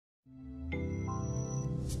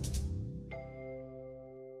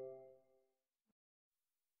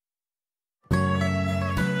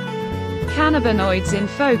Cannabinoids in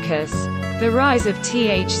focus. The rise of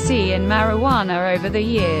THC in marijuana over the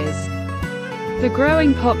years. The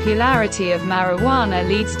growing popularity of marijuana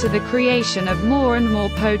leads to the creation of more and more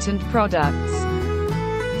potent products.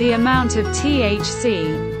 The amount of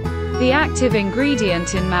THC, the active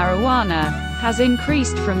ingredient in marijuana, has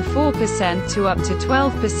increased from 4% to up to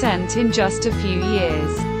 12% in just a few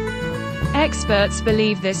years. Experts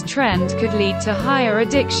believe this trend could lead to higher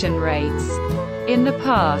addiction rates. In the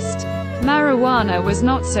past, marijuana was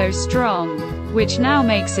not so strong, which now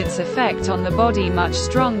makes its effect on the body much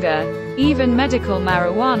stronger. Even medical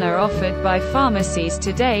marijuana offered by pharmacies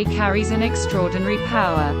today carries an extraordinary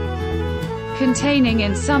power, containing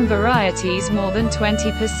in some varieties more than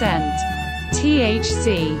 20%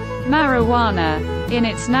 THC. Marijuana, in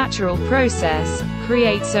its natural process,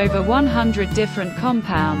 creates over 100 different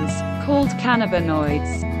compounds, called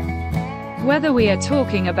cannabinoids. Whether we are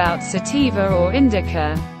talking about sativa or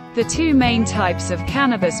indica, the two main types of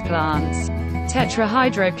cannabis plants,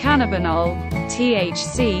 tetrahydrocannabinol,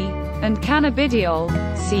 THC, and cannabidiol,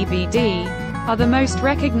 CBD, are the most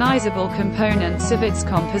recognizable components of its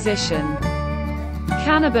composition.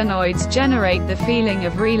 Cannabinoids generate the feeling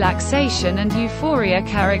of relaxation and euphoria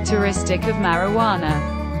characteristic of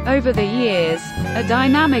marijuana. Over the years, a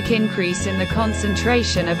dynamic increase in the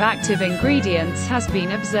concentration of active ingredients has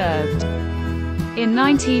been observed. In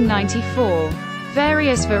 1994,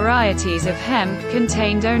 various varieties of hemp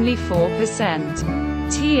contained only 4%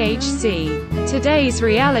 THC. Today's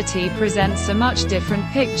reality presents a much different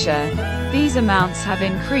picture. These amounts have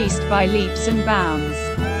increased by leaps and bounds.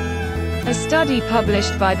 A study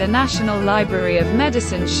published by the National Library of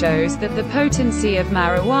Medicine shows that the potency of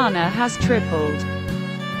marijuana has tripled.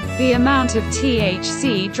 The amount of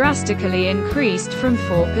THC drastically increased from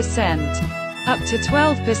 4% up to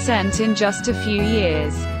 12% in just a few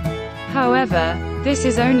years. However, this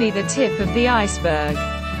is only the tip of the iceberg.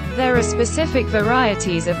 There are specific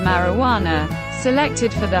varieties of marijuana,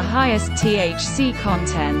 selected for the highest THC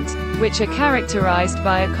content, which are characterized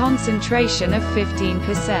by a concentration of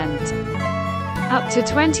 15%. Up to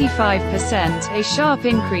 25%. A sharp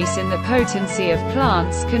increase in the potency of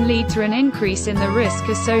plants can lead to an increase in the risk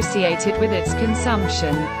associated with its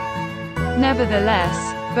consumption. Nevertheless,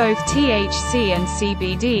 both THC and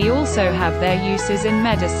CBD also have their uses in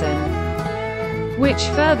medicine, which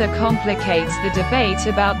further complicates the debate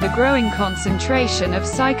about the growing concentration of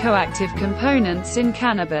psychoactive components in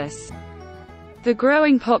cannabis. The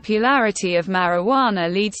growing popularity of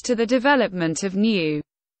marijuana leads to the development of new,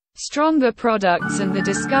 stronger products and the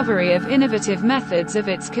discovery of innovative methods of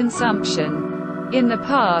its consumption. In the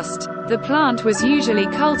past, the plant was usually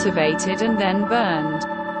cultivated and then burned.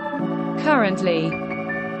 Currently,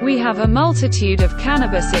 we have a multitude of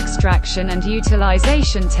cannabis extraction and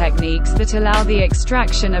utilization techniques that allow the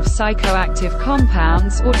extraction of psychoactive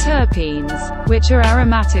compounds or terpenes, which are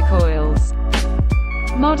aromatic oils.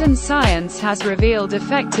 Modern science has revealed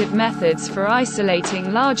effective methods for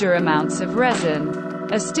isolating larger amounts of resin,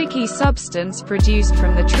 a sticky substance produced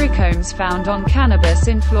from the trichomes found on cannabis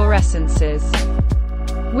inflorescences,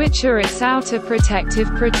 which are its outer protective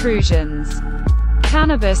protrusions.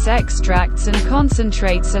 Cannabis extracts and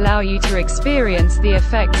concentrates allow you to experience the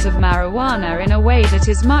effects of marijuana in a way that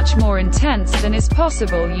is much more intense than is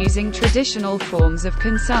possible using traditional forms of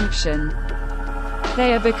consumption.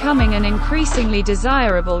 They are becoming an increasingly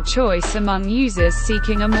desirable choice among users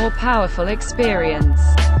seeking a more powerful experience.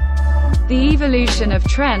 The evolution of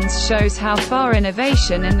trends shows how far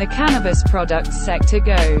innovation in the cannabis products sector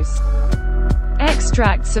goes.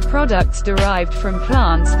 Extracts are products derived from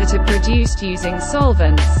plants that are produced using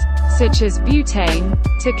solvents, such as butane,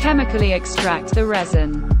 to chemically extract the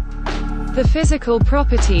resin. The physical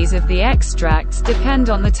properties of the extracts depend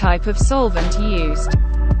on the type of solvent used.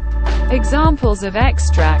 Examples of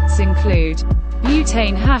extracts include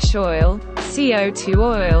butane hash oil, CO2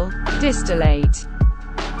 oil, distillate.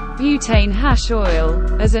 Butane hash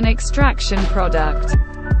oil, as an extraction product,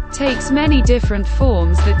 takes many different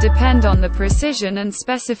forms that depend on the precision and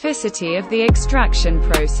specificity of the extraction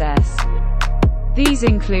process. These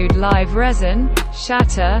include live resin,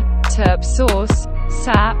 shatter, terp source,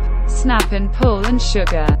 sap, snap and pull and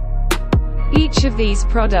sugar. Each of these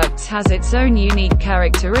products has its own unique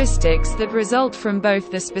characteristics that result from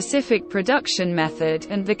both the specific production method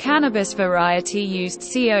and the cannabis variety used.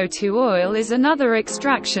 CO2 oil is another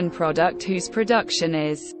extraction product whose production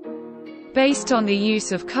is based on the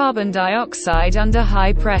use of carbon dioxide under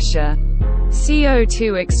high pressure.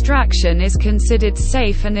 CO2 extraction is considered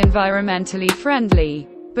safe and environmentally friendly,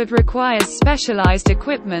 but requires specialized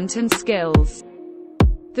equipment and skills.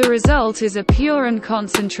 The result is a pure and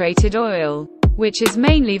concentrated oil, which is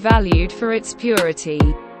mainly valued for its purity.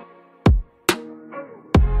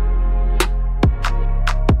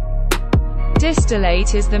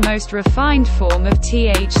 Distillate is the most refined form of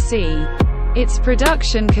THC. Its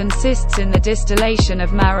production consists in the distillation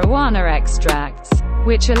of marijuana extracts,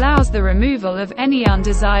 which allows the removal of any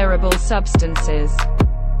undesirable substances,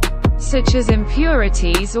 such as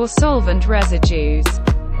impurities or solvent residues.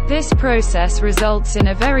 This process results in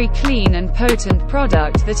a very clean and potent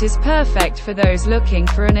product that is perfect for those looking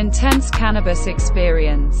for an intense cannabis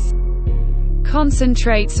experience.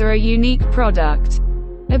 Concentrates are a unique product,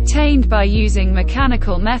 obtained by using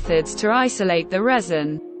mechanical methods to isolate the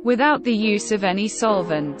resin, without the use of any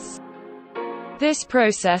solvents. This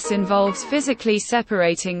process involves physically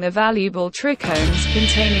separating the valuable trichomes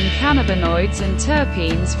containing cannabinoids and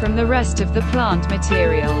terpenes from the rest of the plant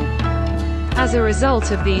material. As a result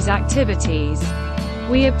of these activities,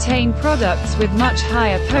 we obtain products with much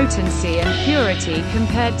higher potency and purity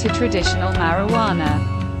compared to traditional marijuana.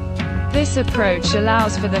 This approach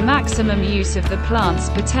allows for the maximum use of the plant's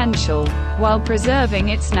potential, while preserving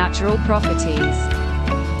its natural properties.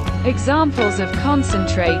 Examples of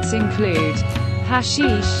concentrates include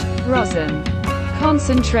hashish, rosin.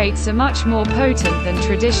 Concentrates are much more potent than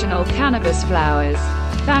traditional cannabis flowers,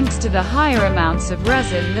 thanks to the higher amounts of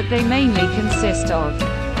resin that they mainly consist of.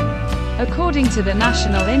 According to the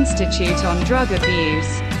National Institute on Drug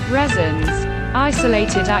Abuse, resins,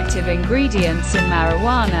 isolated active ingredients in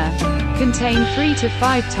marijuana, contain 3 to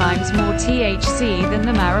 5 times more THC than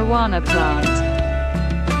the marijuana plant.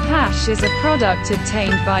 Hash is a product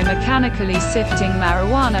obtained by mechanically sifting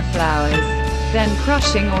marijuana flowers, then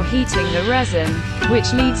crushing or heating the resin,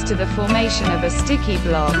 which leads to the formation of a sticky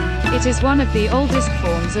block. It is one of the oldest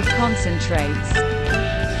forms of concentrates.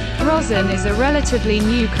 Rosin is a relatively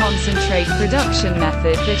new concentrate production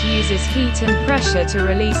method that uses heat and pressure to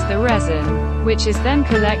release the resin, which is then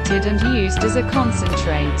collected and used as a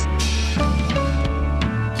concentrate.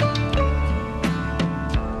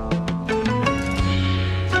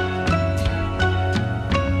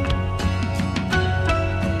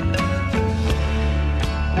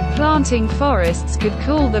 Planting forests could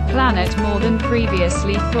cool the planet more than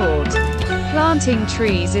previously thought. Planting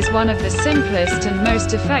trees is one of the simplest and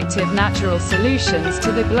most effective natural solutions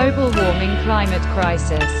to the global warming climate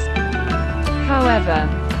crisis. However,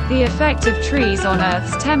 the effect of trees on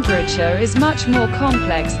Earth's temperature is much more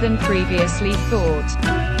complex than previously thought.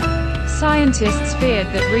 Scientists feared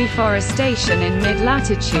that reforestation in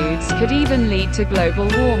mid-latitudes could even lead to global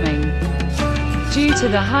warming, due to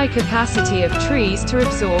the high capacity of trees to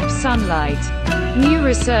absorb sunlight. New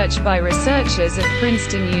research by researchers at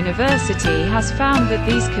Princeton University has found that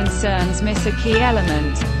these concerns miss a key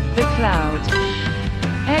element: the cloud.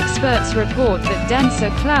 Experts report that denser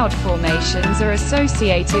cloud formations are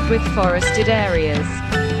associated with forested areas,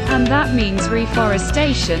 and that means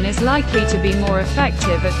reforestation is likely to be more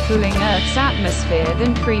effective at cooling Earth's atmosphere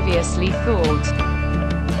than previously thought.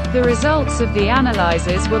 The results of the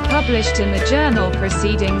analyses were published in the journal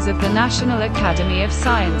Proceedings of the National Academy of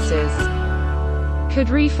Sciences. Could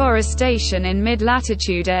reforestation in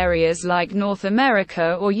mid-latitude areas like North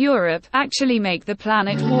America or Europe actually make the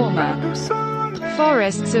planet warmer?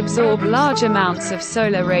 Forests absorb large amounts of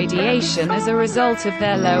solar radiation as a result of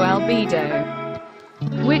their low albedo,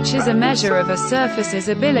 which is a measure of a surface's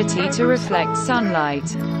ability to reflect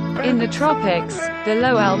sunlight. In the tropics, the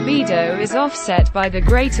low albedo is offset by the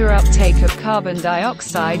greater uptake of carbon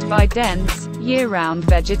dioxide by dense, year-round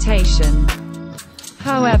vegetation.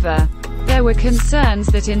 However, there were concerns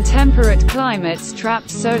that in temperate climates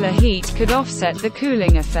trapped solar heat could offset the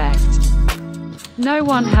cooling effect. No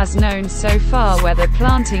one has known so far whether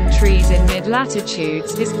planting trees in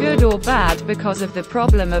mid-latitudes is good or bad because of the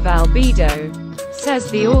problem of albedo,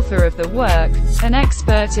 says the author of the work, an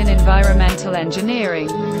expert in environmental engineering,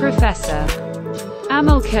 Professor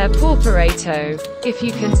Amilcare Porperato. If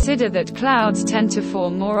you consider that clouds tend to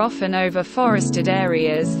form more often over forested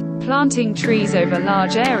areas, planting trees over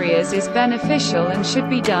large areas is beneficial and should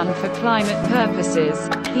be done for climate purposes,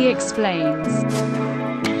 he explains.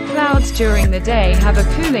 Clouds during the day have a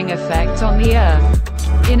cooling effect on the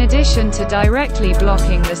Earth. In addition to directly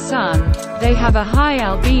blocking the sun, they have a high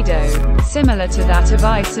albedo, similar to that of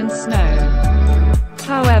ice and snow.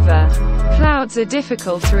 However, clouds are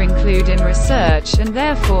difficult to include in research and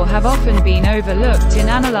therefore have often been overlooked in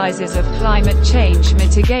analyses of climate change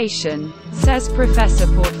mitigation, says Professor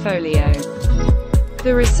Portfolio.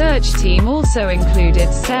 The research team also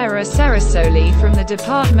included Sarah Cerasoli from the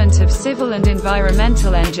Department of Civil and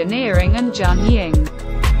Environmental Engineering and Jun Ying,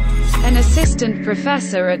 an assistant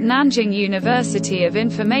professor at Nanjing University of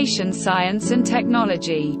Information Science and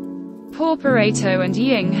Technology. Porporato and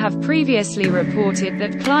Ying have previously reported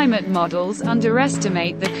that climate models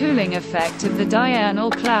underestimate the cooling effect of the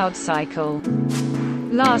diurnal cloud cycle.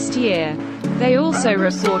 Last year, they also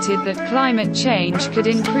reported that climate change could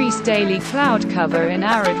increase daily cloud cover in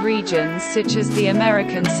arid regions such as the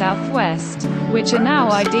American Southwest, which are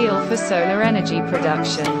now ideal for solar energy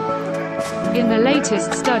production. In the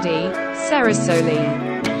latest study,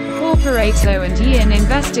 Cerasoli, Porporato and Yin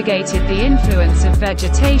investigated the influence of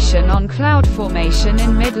vegetation on cloud formation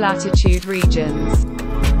in mid-latitude regions.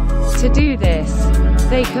 To do this,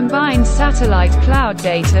 they combined satellite cloud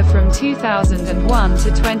data from 2001 to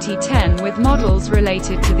 2010 with models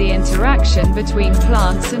related to the interaction between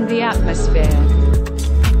plants and the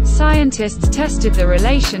atmosphere. Scientists tested the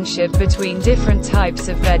relationship between different types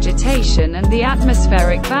of vegetation and the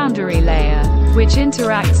atmospheric boundary layer, which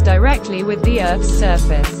interacts directly with the Earth's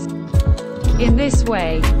surface. In this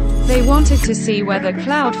way, they wanted to see whether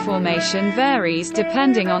cloud formation varies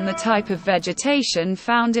depending on the type of vegetation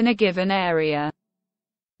found in a given area.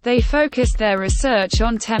 They focused their research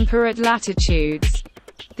on temperate latitudes.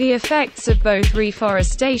 The effects of both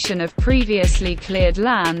reforestation of previously cleared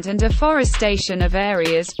land and afforestation of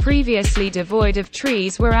areas previously devoid of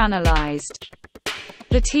trees were analyzed.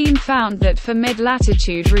 The team found that for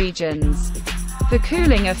mid-latitude regions, the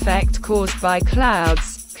cooling effect caused by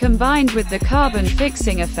clouds, combined with the carbon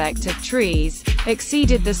fixing effect of trees,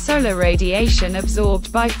 exceeded the solar radiation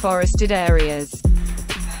absorbed by forested areas.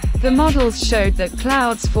 The models showed that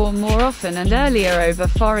clouds form more often and earlier over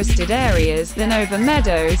forested areas than over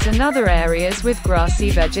meadows and other areas with grassy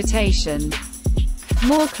vegetation.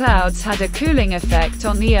 More clouds had a cooling effect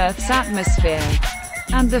on the Earth's atmosphere.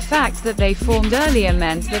 And the fact that they formed earlier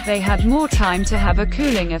meant that they had more time to have a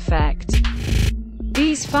cooling effect.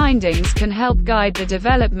 These findings can help guide the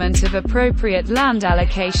development of appropriate land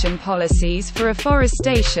allocation policies for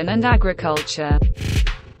afforestation and agriculture.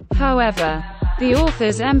 However, the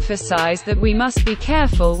authors emphasize that we must be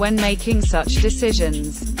careful when making such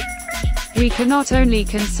decisions. We cannot only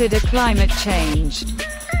consider climate change,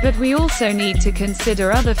 but we also need to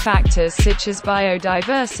consider other factors such as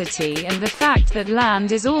biodiversity and the fact that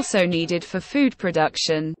land is also needed for food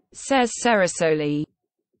production, says Cerasoli.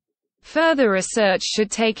 Further research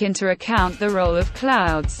should take into account the role of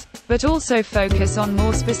clouds, but also focus on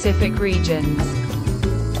more specific regions.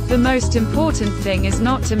 The most important thing is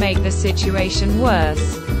not to make the situation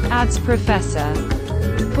worse, adds Professor.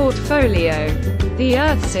 Portfolio. The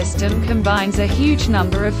Earth system combines a huge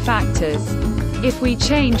number of factors. If we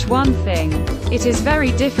change one thing, it is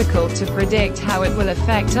very difficult to predict how it will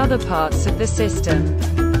affect other parts of the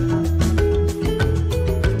system.